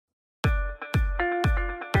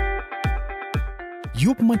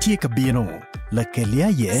yup matie kabieno la kelia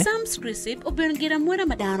ye Sam's Crisip obengira mwera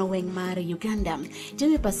madano weng mare Uganda.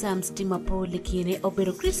 Jami pa Sam's timapo likine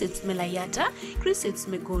obero Crisits melayata, Crisits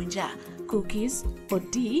megonja, cookies,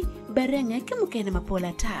 odi, berenge kimukene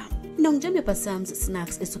mapola ta. Nong jami pa Sam's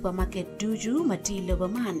Snacks e supermarket duju matilo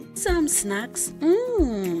baman. Sam's Snacks,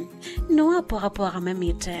 noa pora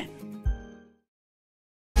memite.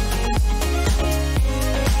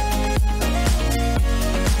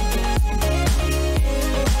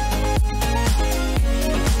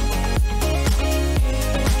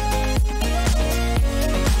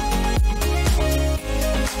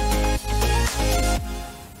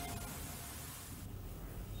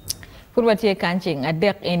 Kurbatie kanching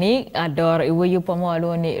adek ini ador iwayu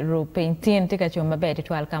pomoloni Rupiny tika chuma beti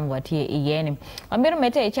twal kamwatie iyeni. Amir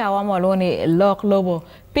mete ichawa moloni lok lobo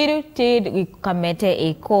piru tid kamete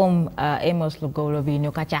ikom emos lugolo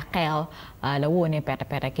binu kachakel la wone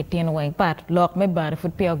peta kitin weng pat lok me bar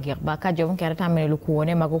fut pio gir ba ka jom kera tamene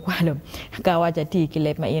lukuone magukwalo ka wacha ti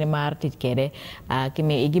kilep ma ine mar tit kede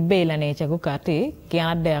kime igi bela ne chagu kati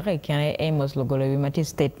kiana dere kiana emos lugolo bimati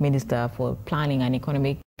State Minister for Planning and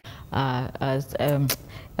Economic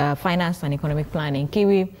Finance and Economic Planning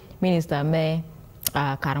Kiwi Minister me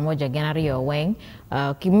Karamoja Genario Weng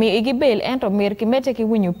kimi igibel ento mir kimete ki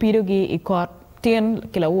winyu pirogi ikot tien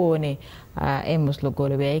kila wone emos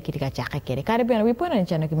logolo be kitika chaka kere kare bena wi pona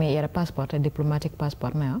nchana kimi era passport diplomatic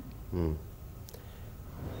passport na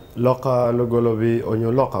loka logolo bi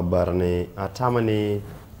onyo loka barni atamani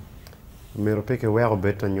miro peke wero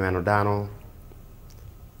beto nywano dano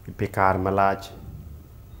pikar malach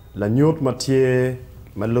la nyot matie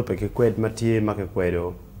malupe ke kwed matie make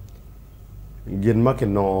kwedo gin make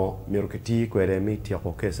no miro kiti kwede mi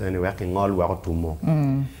tiako kesa ni wake ngol wako tumo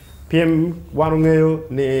Pyem wanu ngeyo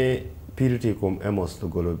ni piriti kum emos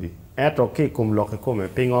lugolobi eto ki kum loke kume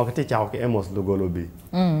pingo kiti chao ki emos lugolobi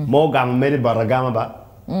mo gam meri baragama ba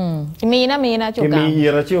mina chugam kimi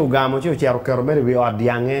yira chi ugamo chi chero kero meri wi od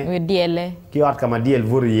yange wi diele ki od kama diel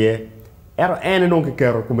vuriye ero ene non ki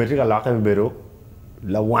kero kumeti ka loke mbero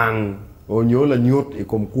la wang onyo la nyot e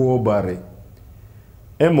kom kuo bare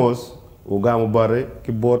emos ugamo bare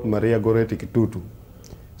ki bot Maria Goreti ki tutu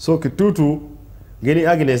so ki tutu geni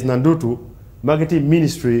Agnes nandutu magati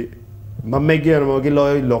ministry ma megero mo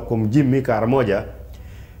giloy lokum Jimmy Karamoja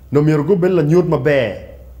no mirgo bella nyot mabe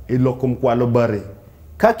e lokum kwalo bare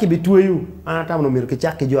kaki bitweyu anatam no mir ki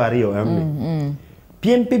chaki jo ario amni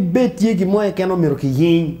Pyem pe betie gi moy keno mir ki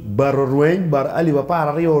yin baro rueng bar ali ba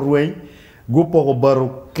para rio rueng go poko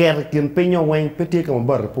baro ker kin penyo weng pete kam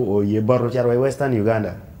bar po o ye baro charway Western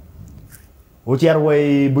Uganda o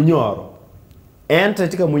charway Bunyoro enta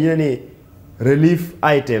tika munyeni relief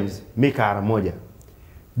items mi Karamoja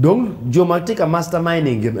donc jomatika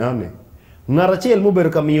masterminding gin amne ngara chel mo ber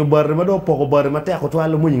kam yo bar ma do poko bar ma te ko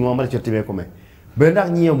twalo munyi ngomal chotime ko me bendak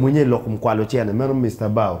nyiyo munye lokum kwalo chene mero Mr.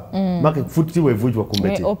 Bao make futti we vujwa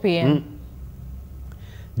kumbeti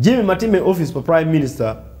Jimmy matime office for prime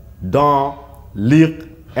minister dans lik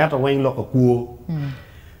eto weng loko kuo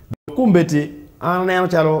kumbeti aneno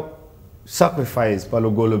chalo sacrifice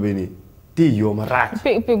palo golo bini ti yo marat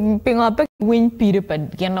pingo pe win pire pa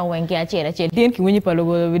gena weng ki achera che den ki win pa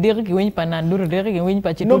logo dir ki win pa nandur dir ki win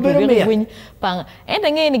pa chitu dir win pa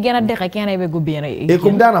enda ngeni gena de ka kena be gubena e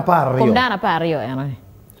kum dana par rio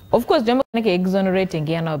of course dem ke exonerating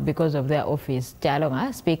gena because of their office chalo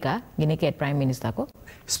speaker gine ke prime minister ko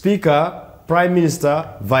speaker Prime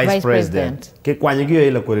Minister, Vice President. Ke kwanyigio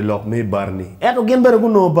ila kuri lok me barni. Eto gen bere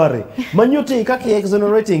no barri. Manyuti kaki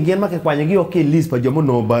exonerating gen ma ke kwanyigio ke list pa jomo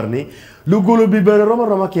no barni. Lugolo bibere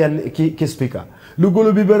roma ke speaker.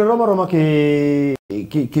 Lugolo bibere roma ke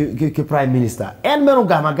Prime Minister. En mero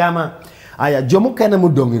gama aya jomo kena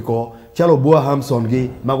mudongi ko chalo bua Hamson gi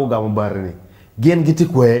mago gama barni. Gen giti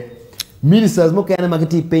kwe ministers mo kena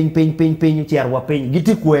magati pen chiarwa pen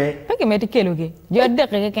giti kwe ke meti keloge jo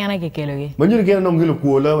dekke kena ke keloge manjur kena no ngilo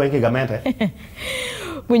kuola wenke gamente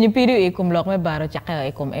bunyi piru e kum lok me baro chaka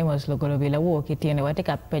e kum emos logolo bila wo ki tiene wati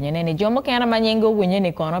ka penye nene jomo kena manyengo bunyi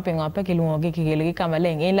ni kono pingo pe kilungo ki keloge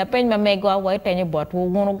kamaleng e la pen ma mego wa tenye bot wo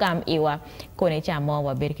wono gam iwa kone chamo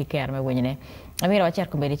wa ber ki kerme bunyi ne amira wacher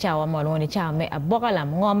kumbedi chawa moloni chawa me abogalam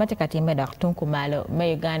ngoma te katimbe dak tunku malo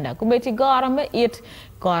me Uganda kubeti gora me it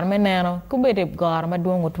gor me neno kubeti gor ma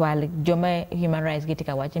duongo twali jome human rights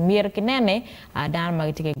gitika wache mir kinene dan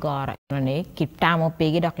magitike gora ne kitamo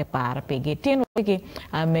pegi doke par pegi tin wiki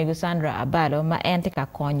mego Sandra Abalo ma entika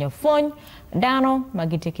konyo fon dano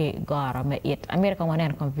magitike gora me it amira ka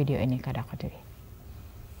wonen kon video eni kada khotiri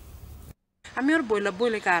amir bola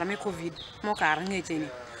kar me covid mo kar ngejeni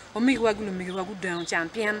o mi wa gu down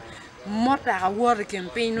champion mota ga war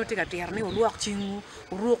campaign no tika terni o luak chingu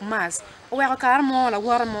o ruok mas o wa kar mo la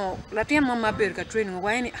war mo la tien mo maber ka training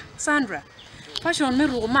wa ni Sandra fashion me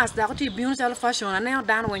ruok mas da ko ti biun sal fashion na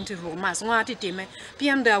dan wen ti ruok mas ngati time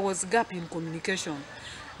PM there was gap in communication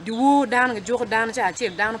di wo dan ga joko dan cha che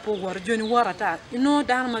dan po war joni warata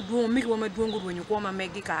dan ma duo mi wa ma duo ngur woni ko ma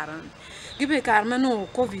megi karan gibe kar ma no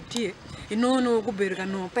covid tie no go berga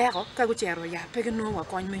no pero ka go chero ya pe no wa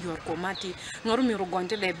kon me yor ko mati ngoru mi ro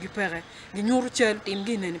gonte le gi pere gi nyuru chel tim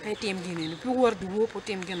gi ne pe tim gi ne pi war di wo po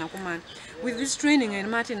tim gi na ko man with this training and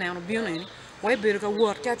mati na no bio ne wai berga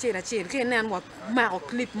war cha che ra che ke nan wa ma o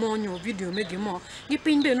clip mo nyo video me gi mo gi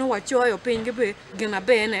pin be no wa choyo pin gi be gi na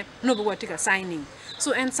be ne no be wa tika signing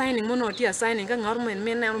so and signing mo no tia signing ka ngoru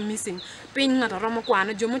men na missing pin ngata romo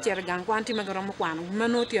kwana jomo cher gan kwanti me romo kwana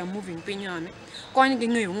mano tia moving pin yone konyi gi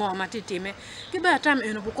ngeyo ngo mati time ki ba tam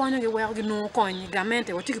eno bu konyi gi wa gi no konyi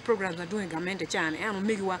gamente wa tiki programs na doing gamente chane eno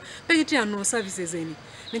migi wa pe tia no services eni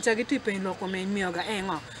ni chagi ti pe loko me mioga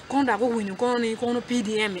engo konda go winyu kono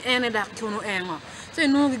PDM ene da kono engo so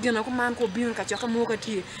no gi gena ko man ko biun ka chaka mo ka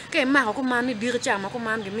ti ke ma ko man ni dir chama ko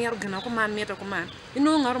man gi mer gena ko man meta ko man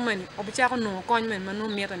ino ngar mani obi cha ko no konyi men mano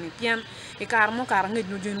meta ni pian e kar mo kar ngej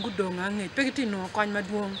no jen gudonga ngej pe ti no konyi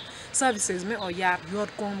maduong services me o yar yor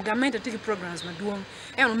kom gamente tiki programs maduong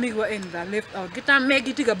eno migwa en da left out kita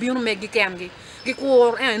megi tiga biun megi kengi gi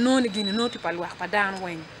ko no ni gini no ti palwa pa dan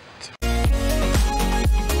wen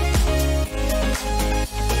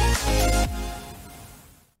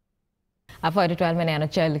After the 12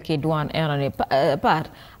 minutes, child kid one error part.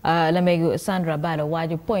 Let me Sandra Balo, why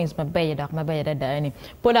you points my baby doc, my baby da any.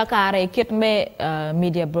 Poda kare kit me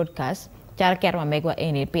media broadcast. Cara kerma megwa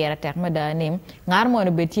ini pera terma da nim ngar mo no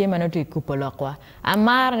beti mano tu kupolokwa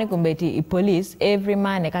amar ne kumbeti I police every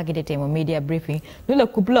man ne kakite temo media briefing no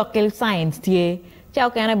kupolok kel science tie chao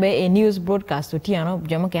kana be a news broadcast to tiano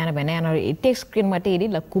jama kana be nano it takes screen materi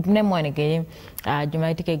la kupne mo ne ke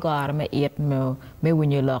jama tike gar me yet me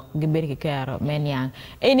winyo lok giber ke karo men yang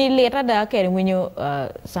ini leta da ke winyo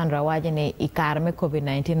Sandra wajene ikar me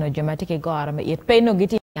covid-19 no jama tike gar me yet pe no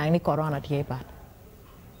giti yang ni corona tie pa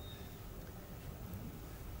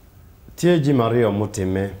Tieji Mario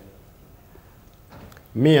Mutime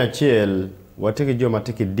Mia Chiel watiki jo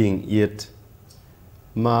matiki ding yet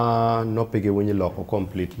ma no pege wenye loko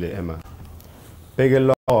completely Emma pege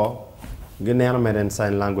lo ginero meden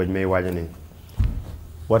sign language me wajani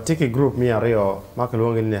watiki group Mia Rio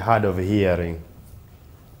makalongi ni hard of hearing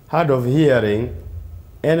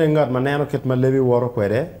ene ngat maneno ket malebi woro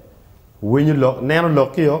kwede wenye lok neno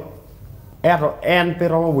lokio eto en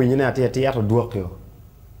pero wenye ne ati eto duokio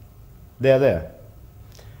They're there.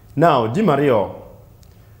 Now, Mario,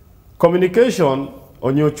 communication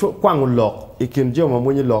on your kwang lock, it can joma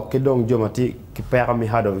when you lock, kidong jomati, kipera mi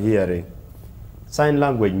hard of hearing. Sign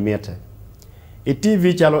language meter. A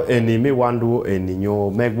TV chalo eni mi wandu eni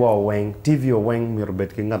nyo megwa weng, TV o weng mi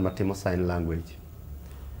robet kingat matimo sign language.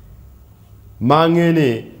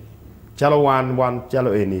 Mangeni chalo wan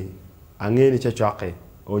chalo eni, angeni chachoke,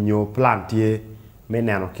 on your plant ye.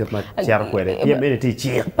 Menano kitma char kwere yemene ti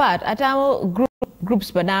chi but atamo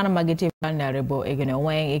groups banana magiti vulnerable egene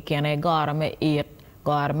weng ikene garme it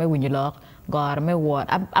garme winjulok garme what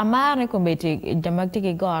amane kometi jamakti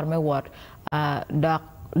ki garme what dak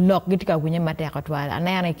lok gitika winya mateka twala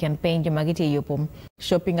anana campaign jamagiti yupum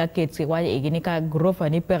shopping a kids waje egini ka grofa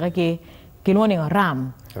ni perake kiloni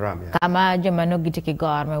ram yeah. Kama jamano gitiki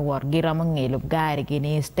garme what gira mangelup gari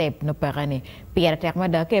gini step no perane pier tekma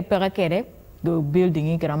da ke perake go building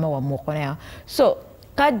in grama wa mokone so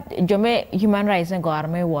ka jome human rights and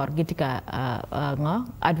government war gitika nga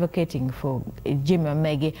advocating for jim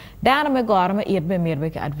megi dana me government irbe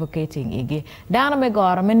mirbe advocating igi dana me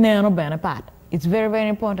government neno benefit it's very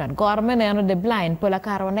important government neno the blind pola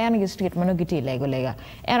karo neno street mano giti lego lega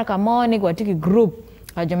era ka moni go tiki group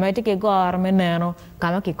ka jome tiki government neno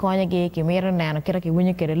kama ki konya gi ki mira neno kira ki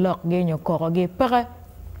winyo kere lok gi nyo koko gi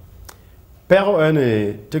pero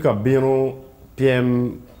ene tika bino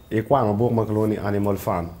Pyem ekwano bok makaloni animal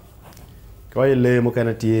farm ko le mo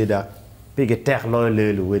kana tieda pige tek lo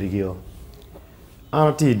le lu werigio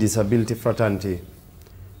anti disability fraternity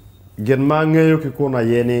gen ma ngeyo ki kuna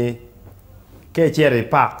yene ke chere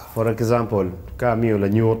park for example ka mi la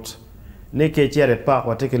nyot ne ke chere park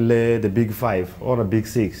wateke le the big 5 or the big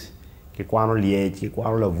 6 ki kwano liej ki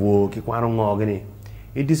kwano la vo ki kwano ngogni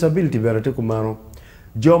e disability berate kumano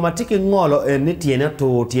Joma tiki ngolo ni tiene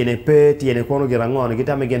to tiene pe tiene kono gira ngono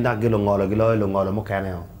kita me genda gilo ngolo mo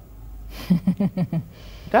kaneo.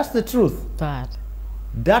 That's the truth.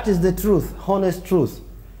 That is the truth, honest truth.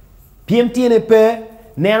 PM tiene pe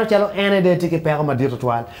neno chalo ene de tike pego ma dito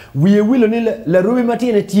twal wiye wilo ni la rubi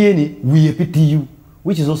matine tieni wiye pitiu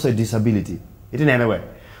which is also a disability it in anyway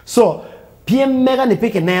so Pyem mega ni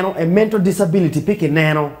pike neno a mental disability pike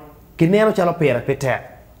neno ke neno chalo pera pete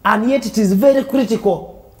and yet it is very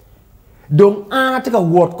critical dong ana tika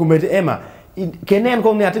word kumete ema ke neno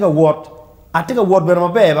ko ni atika word bero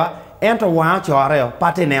mabeba ento wa choreo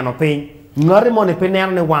pate neno pin ngari mone pe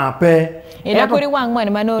neno ne wa pe ila kuri wang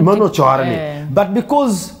mano chore ni but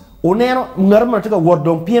because oneno ngari mone tika word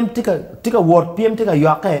dong Pyem tika word Pyem tika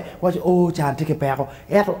yoke watch oh chan tika peko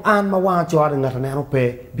eto an ma wa chore ngata neno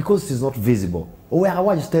pe because it is not visible o wa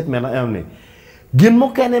watch statement na emni gin mo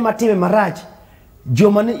kene matime maraj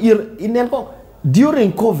jomani inenko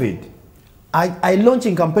during COVID I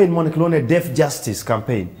launching campaign mone klone deaf justice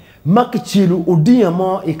campaign makichilu udia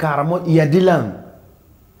mo ikara mo yadilan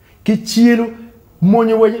kichilu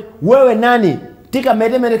monye wewe nani tika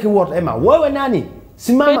mede ki wot ema wewe nani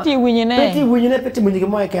simama peti winyine peti mwenye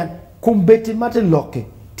mo eken kumbeti mate loke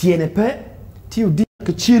tiene pe ti udia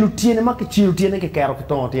kichilu tiene makichilu tiene ke kero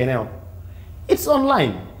kiton tiene on it's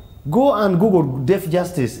online go and google deaf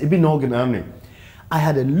justice ibi nogen amne I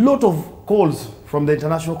had a lot of calls from the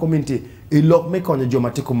international community a lot me konye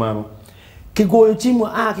jomatiku mano kigoyo chimu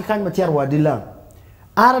kikany matiar wadila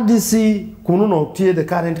RDC kununo tie the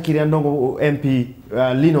current Kiriandongo MP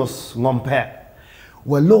Linus Ngompe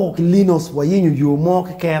walok Linus wayinyu yomo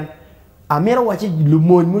ken amera wachi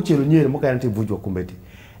lumon muchelo nyere mo kan te vujo kumbeti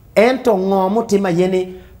ento ngomo tima yene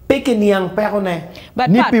pekeniang perone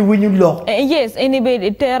nipi winyu lo yes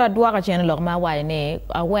anybody tera dwaka chen lo ma wa ne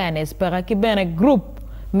awareness para kibene group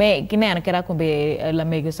me kinana kera kumbe la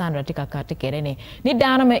mega Sandra tika kate kere ni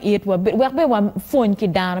dana me it wa be wa phone ki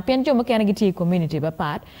dana pen jo mo kena giti community ba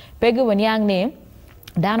pat pege won yang ne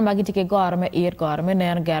dana magiti ke gor me it gor me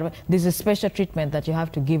ner gar this is special treatment that you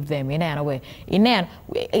have to give them in a way inen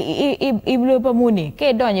iblo pa muni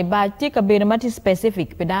ke donye ba tika be mati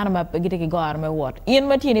specific pe dana ma giti ke gor me what in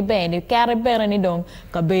matini be ni kare bere ni dong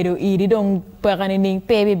ka be do idi dong pagani ning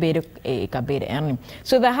pebe be ka be en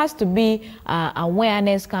so there has to be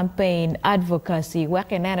awareness campaign advocacy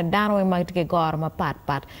working and dana we magiti ke gor ma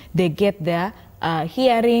pat they get their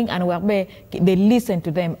hearing and work be they listen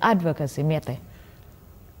to them advocacy mete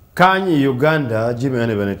Kanye Uganda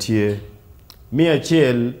Jimmy Benetie Mia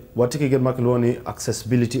Chel watike get makaloni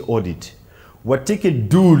accessibility audit watike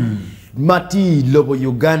dul mati lobo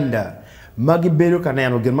Uganda magi bero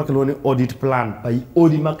kanano get makaloni audit plan pa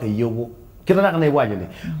audit maka yobo kira na wajane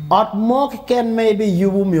at mok ken maybe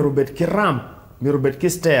yobo mirobet ki ramp mirobet ki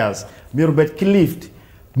stairs mirobet ki lift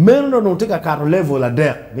meno no tika karo level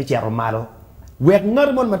ader mi chiaro malo wek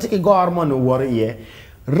ngarmon matike gormon wore ye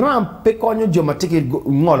ramp pe konyo joma tike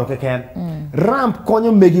ngolo ke ken ramp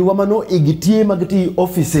konyo megi wamano igitie magiti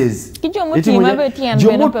offices ki jomo ti mabe tian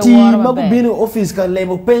jomo ti mago bini office ka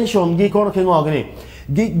lemo pension gi kono ke ngogni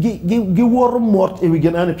gi wor mort e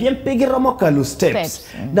wigen an piem pegi ramokalu steps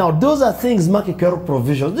now those are things make care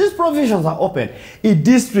provisions these provisions are open a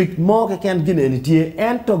district mo ke ken gine ni tie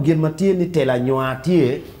ento gin matie ni tela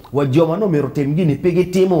nyoatie wa joma no mero tem gini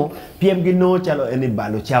pegi timo piem gi no chalo eni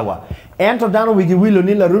balo chawa ento dano wigi wilo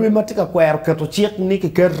ni la rumi matika kwer kato chiek ni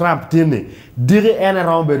ke ramp tini dire ene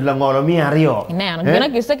rombe la ngolo mi ario gina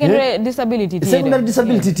ki secondary disability tie secondary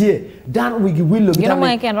disability tie dano wigi wilo gina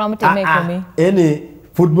mo ken rombe te me komi eni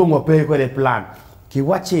football mo pe ko de plan ki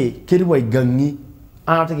wache kiri way gangi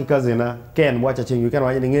ante ki kazena ken wacha chingu ken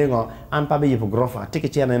wanye ngengo an pabe yipo grofa tiki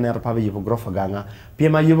chena ene pabe yipo grofa ganga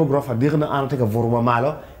piema yipo grofa dirna ante ka voruma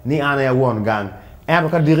malo ni ana ya won gang ero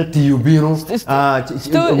ka dire ti ubiro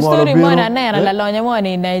story mo na nera la lonya mo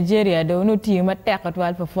ni Nigeria do no ti ma tek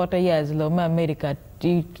twal for 40 years lo ma America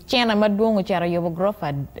ti chena ma dongo chara yipo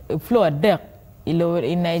grofa floor deck ilo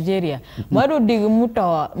in Nigeria madu dig muti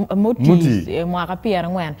mo ka pier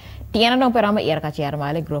ngwan tiena no pera ma er ka chara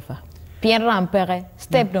male grofa Pien rampere,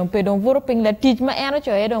 step don pe don vorping la teach ma eno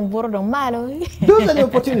cho don vor don malo. Those are the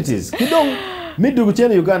opportunities. Kidong mi dugu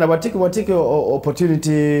chena Uganda watike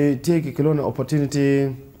opportunity take kilona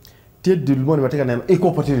opportunity te dulmoni watike na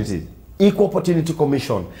equal opportunity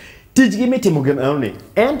commission. Teach gi meti mugen ane.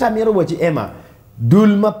 Enta miro wachi ema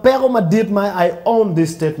dulma pero ma dit ma I own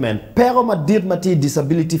this statement. Pero ma dit ma ti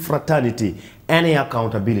disability fraternity any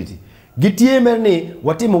accountability. Gitie merni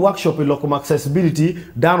watimu workshop iloko accessibility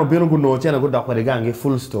dano birongu no chena go dakwere gange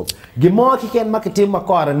full stop gimo kiken marketing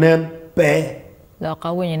makora nen pe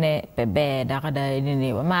loka wenyene pebe dakada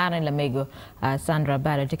ni mara la mego Sandra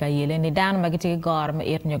Bala tika yele ni dano magiti gorme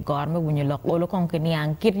etnyo gorme wunyo lok olo konkeni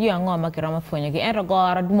ankit yo ngoma kirama fonyo gi ero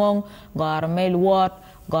gor dmong gorme luot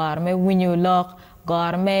gorme wunyo lok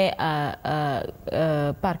gorme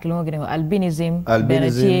park lo ngene albinism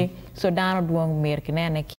so dano duong mer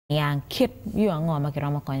kinene yang kit yu angoma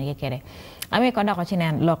kirama konye kere ame konda ko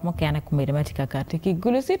chinen lok mo kene kumbe matika kati ki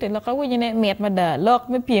Gulu City lok awujine met mada lok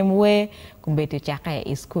me Pyem Wer kumbe to chaka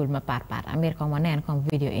e school ma par amer ko monen kom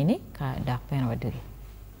video ini ka dak pen waduri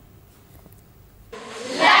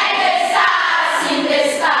like the stars in the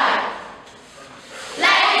sky,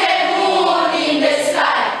 like the moon in the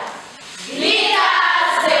sky, lead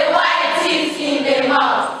us the white teeth in the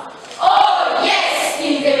mouth, oh yes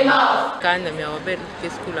in the mouth. Kanya mi awabet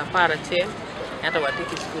ke school a para che ata wati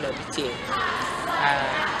ke school a biche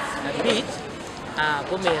a bit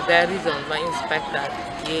go me the reason my inspector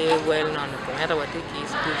ye well known ko ata wati ke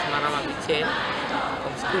school marama biche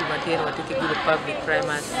from school material wati ke Gulu public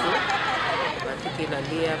primary school wati ke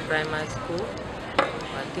Lalia primary school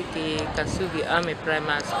wati ke Kasugi Army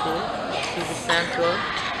primary school Kasugi Central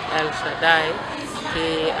El Shaddai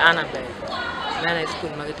ke Annabelle nana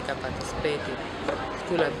school magati ka participate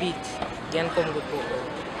school a bit gen kom go po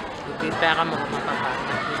bi para mo ma papa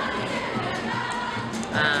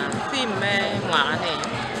fi me moi ane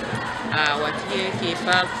wati ke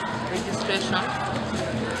park registration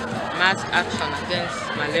mass action against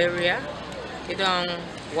malaria kidong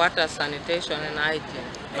water sanitation and hygiene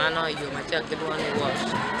mano yo ma cha kidong wash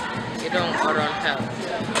kidong oral health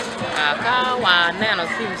ka wa nano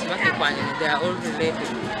films ma ke kwani they are all related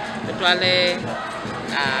twale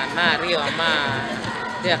Mario ma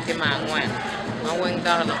de ke ma ngwan ma wen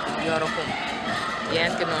da lo yoro ko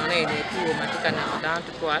yen ke no ne ni tu ma tika na dan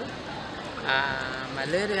to twal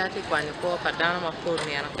malaria ti kwani ko ka dan ma ko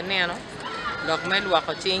ni ana ke ne no lok mel wa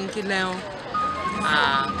ko chin ki leo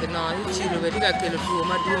ke no ni chi ro be tika ke lo tu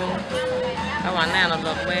ma duong awa na no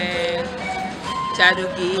lok me chado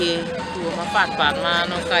gi tu ma pat ma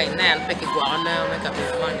no kai nen pe ki gwa na me ka be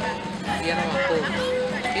man yen ma ko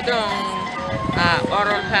kidong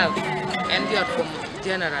oral health and your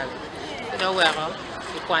general do wero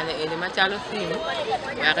ikwanya ene machalo thing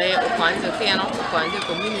were ukwanya piano ukwanya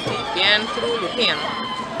community bien through the piano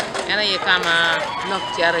ena ye kama nok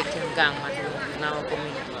charity gang madu na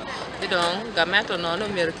community kidong gameto no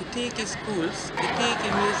mer kitiki schools kitiki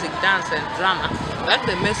music dance and drama but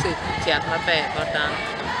the message chat na be godan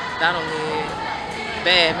danongi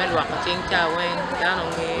be melwa ko chincha wen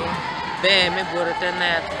danongi be me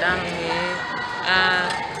borotene danongi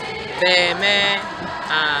be me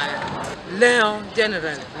Leo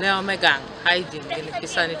general Leo megang hygiene and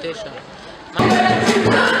sanitation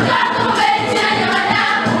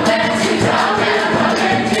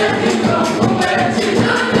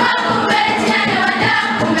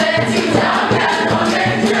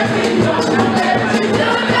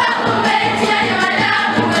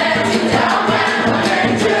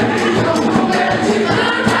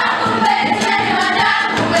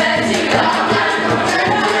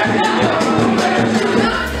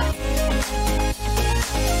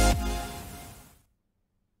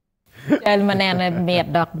El manana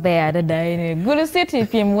met dok bear the day Gulu City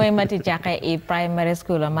Pyem Wer mati chaka e primary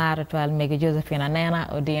school amara twal mega Josephine nana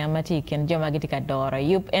odia mati ken joma gitika dora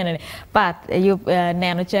yup en pat yup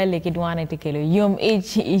nano chale kidwane tikelo yum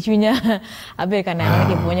ichunya abeka nana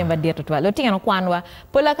ke bonya badia twal lo tingano kwanwa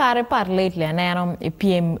pola kare part lately nano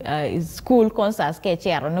Pyem school concerts ke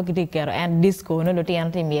chero no gitikero and disco no lo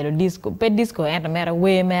tingano timelo disco pe disco and mera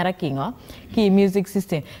we mera kingo ki music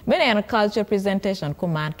system mena culture presentation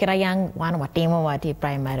kuman kira yang wan watimo wati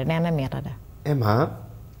primary nana meta da Emma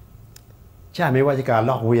cha me waji ka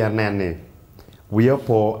lock we are nane we are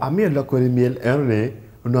po amir lo ko miel erne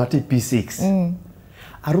noti P6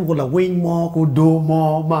 arugo la wing mo ko do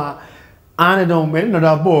mo ma ane no men no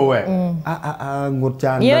da bo we ngut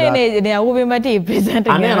chan ye ne awu mati present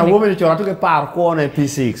ane na wo me chora to ke par ko ne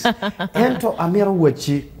P6 ento amir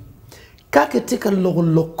wachi ka ke tika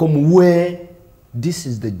lo kom we this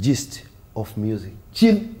is the gist of music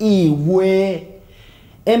chin we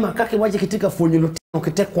ema kake waje kitika fonyo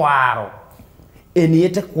kete kwaro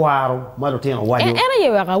eniete kwaro malo tena wajo era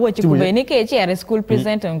yewa ka wachi kumbeni ke chere school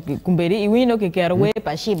presenter kumbeni iwino ke kero we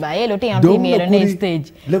pashiba elo tena timelo ne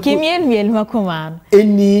stage kimiel makuman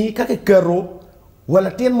eni kake kero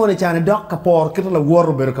wala ten mone chane dok ka por kitla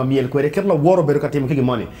woro ber kamiel kwere kitla woro ber katim kigi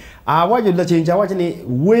mone a wajo la chinja wacho ni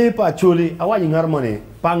we pa chuli a wajo ngar mone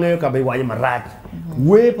pangayo ka be wajo marat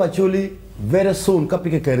we pa chuli very soon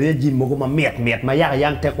kapike career jin mogo ma met ma yaga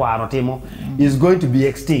yang te kwaro timo is going to be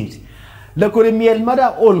extinct la kore miel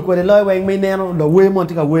mada ol kore loy weng me neno la we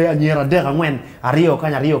monti ka we anyera de ngwen ario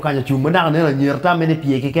kanya chuma na neno nyerta mene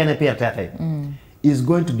pie ke kene pertete is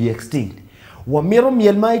going to be extinct wa miro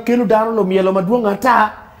miel mai kelu dano lo mielo maduong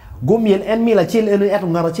ata go miel en mila chil en et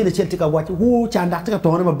ngara chil tika watch hu chanda tika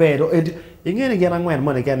to ma bedo and ingene gena ngwen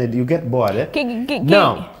man can you get bored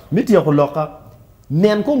now miti ko loka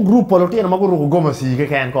nen ko group polotin ma ko goma si ke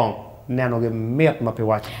kan kon neno ge met ma pe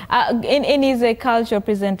watch in is a cultural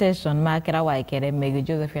presentation ma kera wa kere me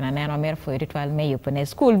Josephine neno mer fo ritual me yopene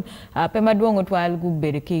school pe ma duongo twal gu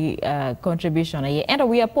be ki contribution ye and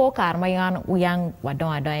we are poor kar ma yang wa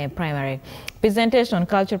don adon primary presentation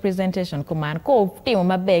cultural presentation kuman ko timo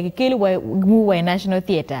mabe ki mu wa national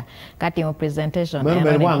theater ka timo presentation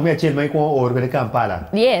me wang me chen mai ko or be Kampala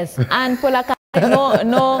yes and pola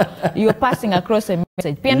no you're passing across a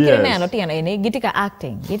message pian kene no tiana ini gitika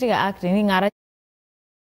acting ni ngara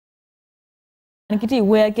kiti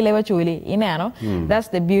where kilewa chuli inano that's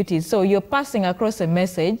the beauty so you're passing across a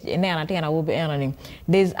message inana tiana will be earning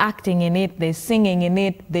there's acting in it there's singing in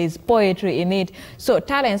it there's poetry in it so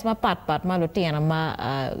talents ma part ma lo tiana ma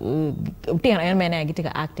tiana en mena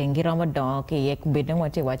gitika acting girama don ke ye kubedon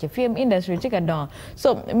wache film industry tika don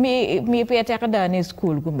so me pe ta kada ni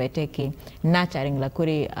school gumbete ke nurturing la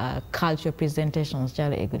kuri culture presentations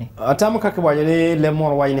jale eguni atama kake wajene le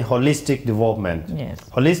mor wajene holistic development yes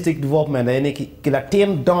holistic development ene ki la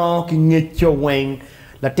tien don ki ngech yo weng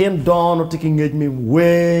la tien don no tiki ngech mi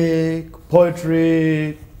we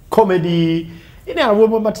poetry comedy ina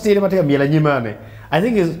wo ma tete ma te mi la nyimane I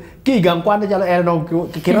think is ki gam kwanda jalo ere no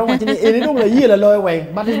ki ran wachini ene no la yela lo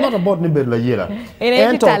weng but it's not about ni be la yela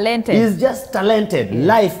ene talented he's just talented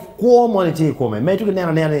life ko monity ko me tu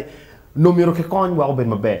nena numero ke kon wa ben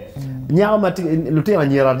mabe nyaa ma lu te la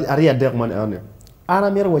nyera aria der man ane ana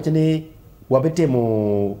mero wachini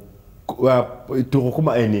wabetemo to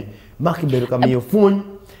kuma eni maki beru kama yo fun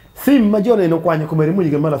sim majone no kwanya kumere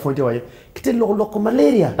munyi mala fonte waye kite loko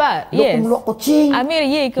malaria loko ching amir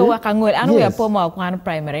ye ko wakangol anu ya pomo kwan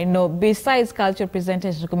primary no besides culture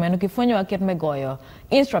presentation kumeno kifonyo waket megoyo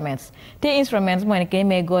instruments te instruments mo ke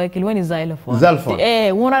megoyo kilwani xylophone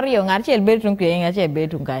wona rio ngarchel betung ke ngarchel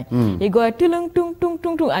betung kai you go tulung tung tung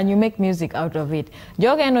tung tung and you make music out of it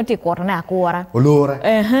joke no ti korna akora olora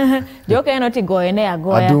joke no ti goyene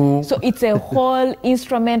agoya so it's a whole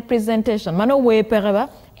instrument presentation mano we pereba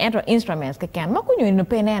enter instruments ka kan makunyo in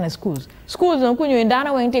penana schools no kunyo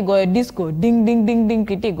indana wenti go disco ding ding ding ding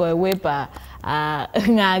kiti go wepa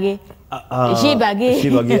ngage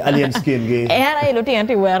shibagi alien skin ge era ilo ti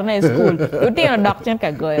anti awareness school uti no doctor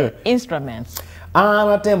ka go instruments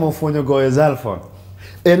ana temo fonyo go xylophone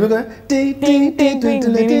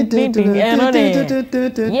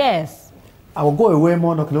yes I will go away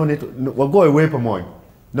more no we'll go away per more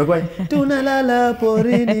no go tunalala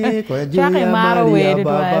porini kwa juu ya Maria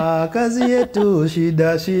baba kazi yetu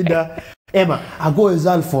shida ema ago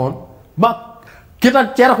xylophone ma kita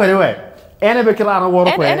chera kwa wewe ene be kila na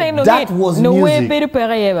woro kwa that was music no way better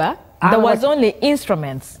pereba there was only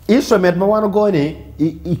instrument ma wana go ni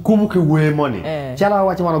ikumu ke we money chera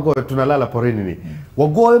wacha wana go tunalala porini ni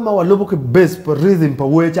wagoy ma walubu ke bass per rhythm pa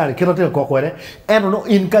we chani kira te ko kwere eno no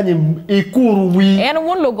in kanye ikuru wi eno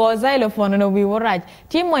won logo xylophone no wi woraj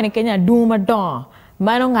ti mo ni Kenya duma don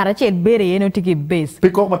mano ngara chet bere yeno tiki bass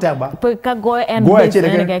piko ma tagba ka go and bass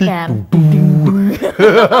ne kan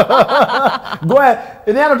go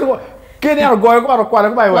eno to Kenya go ko kwa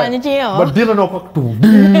bai wa but dino no ko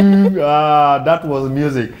that was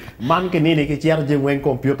music man ke nini ke cher je wen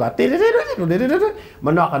computer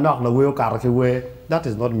manaka nok la we ka ke we that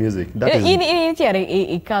is not music that is in cher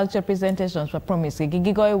a culture presentations for promise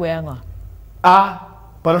gi go we ngo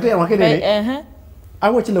pero te ma ke ni I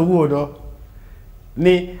watch the word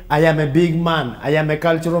ni I am a big man I am a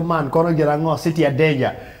cultural man kono gira ngo city a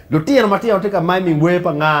danger lo tier matia oteka miming we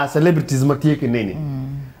pa nga celebrities matie ke nini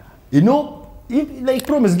you know, like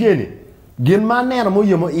promise gen man na mo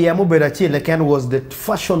yemo iya mo bera chile can was the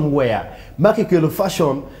fashion wear. Maki kelo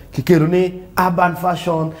fashion, kikelo ni urban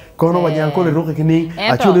fashion, kono wanyanko le roke kini,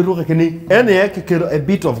 achole roke kini, ene kikelo a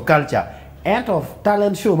bit of culture. End of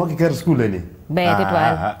talent show maki kero school ni. Bete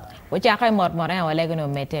twal. Wacha kai mot mora wale gono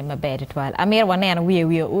mete ma bete twal. Amir wana we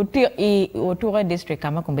utura district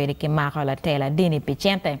kama kumbere ki makala tela dini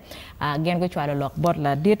pichente. Gen go chwalo lok bot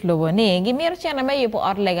la dit lo woni gimir chana me yupo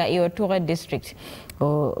orlega utura district.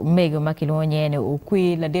 O mego makilo nyene o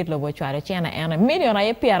kui la dit lo bo chwalo chana ena million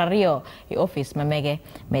ay piara rio i office ma mege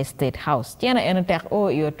me state house. Chana ena tek o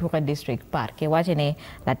utura district park ke wache ne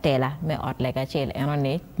la tela me orlega chel ena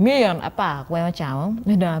ne million apa kwa chao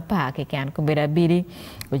me apa ke kan kumbere bidi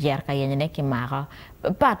ujar kayaknya nek maka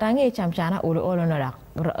patangi camcana ulu no dak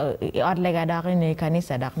ot lega dak ni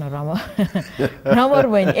kanisa dak no ramo nomor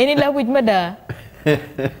banyak ini lah wit mada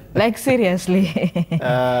like seriously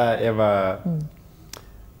Eva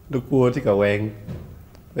du kuo ti ka weng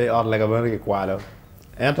be ot lega ba ke kwa lo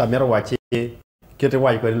enta mero wachi kete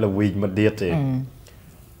wai ko la wij ma dete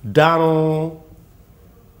dano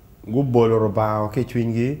gu boloro ba ke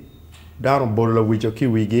chwingi dano bolo wijo ki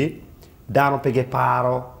wigi dano pege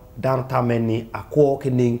paro dano tameni akwo ke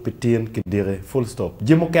ning pitin ke dire full stop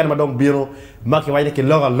jimo ken ma dong biro maki wai ke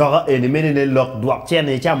loga eni meni ne lok duak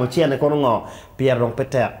chene chamo chene kono ngo pier dong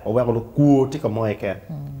peter o wa ko ku ti ko moy ke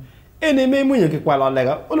eni me munyo ke kwalo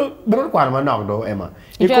lega olo bro kwalo ma nok do ema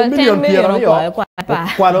e ko million pier yo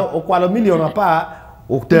kwalo million pa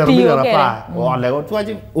o ter million pa o lego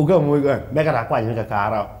twaji o ga moy ga me ka kwa ni ka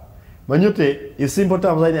kara Manyute is simple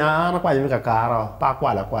terms like ana kwa yimika karo pa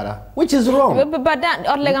kwala which is wrong but that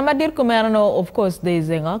or like amadir kumerano of course there is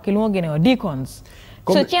kilungo gene deacons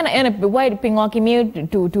so chena ene wide pingoki me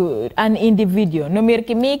to an individual no mir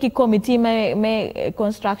ki me ki committee me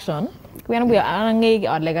construction when we are ngi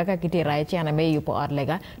or like ka kiti rai chena me yupo or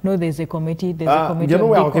like no there's a committee jeno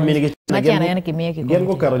wa communication chena ene ki me ki gen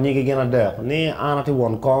ko karo nyigi gena der ni anati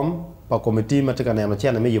won com pa committee matika ne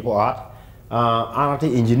chena me yupo art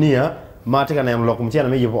artist engineer matika na mlokum chena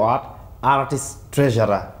me yupo art artist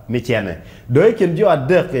treasurer me chene do ken jo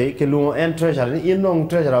adeke ke lu en treasurer ni inong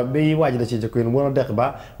treasurer be waji da chiche kuin wono dek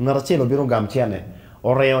ba narachelo biro gam chene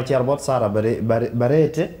oreo cherbot sara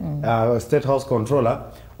barete state house controller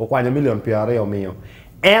o kwanya million piare o mio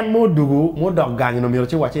en mo dugu mo dog gang no miro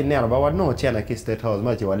chi wachi nero ba wa no chene ki state house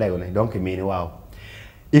ma chi wa lego ne donc mini wow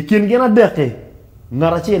ikin gena deke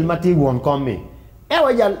narachel mati won komi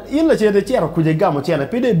ewa jal illa chede chero kuje gamo chene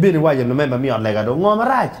pide bini waje no memba mi odlega do ngoma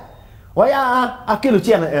rach waya akelo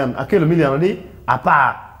chene akelo million di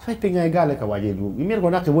apa sai pinga gale ka waje du mi ko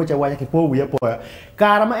nakte wocha waje ke po wiya po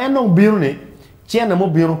kara ma enong biru ni chene mo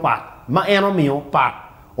biru pat ma eno mio pat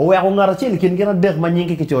o wa ngara chele kin gena dek ma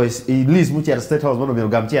nyinki ke choice list mu chere state house mo no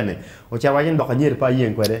gam chene o cha waje ndoka nyeri pa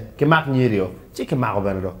yen kwede ke mak nyeri yo chike mako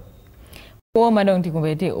benado o madong ti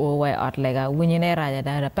kubeti o wai ot lega winyine raja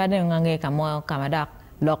da pade ngange kamo kamadak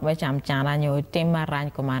lok me cham chana nyo tema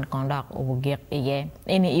ran command conduct o gek ye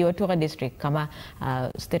ini iyo to district kama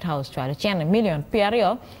state house chwa chen million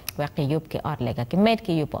piario wa ki yup ke ot lega ki met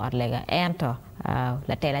ki yup ot lega ento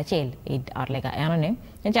la tela chel id ot lega anone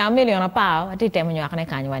cham million pa ati tem nyo akane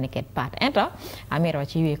kanyo wani ket pat ento amiro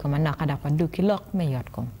chi wi kama nakada pa du ki lok me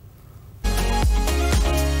yot kom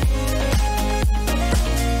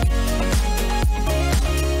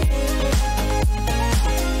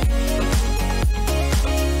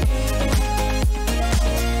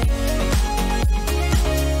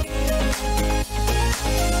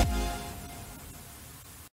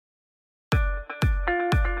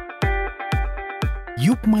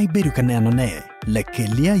Yup mai beru kaneno ne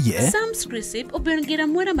lekelia ye Sam's Crisip obengira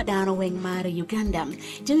mwera madano weng mare Uganda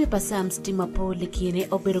jemi pa Sam's timapo likine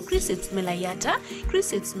oberu Crisps melayata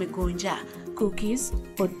Crisps megonja cookies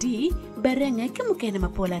odi berenge kimukene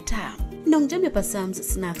mapola ta nong jemi pa Sam's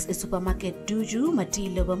snacks e supermarket duju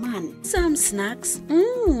matilo baman Sam's snacks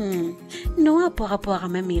no apora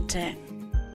mamite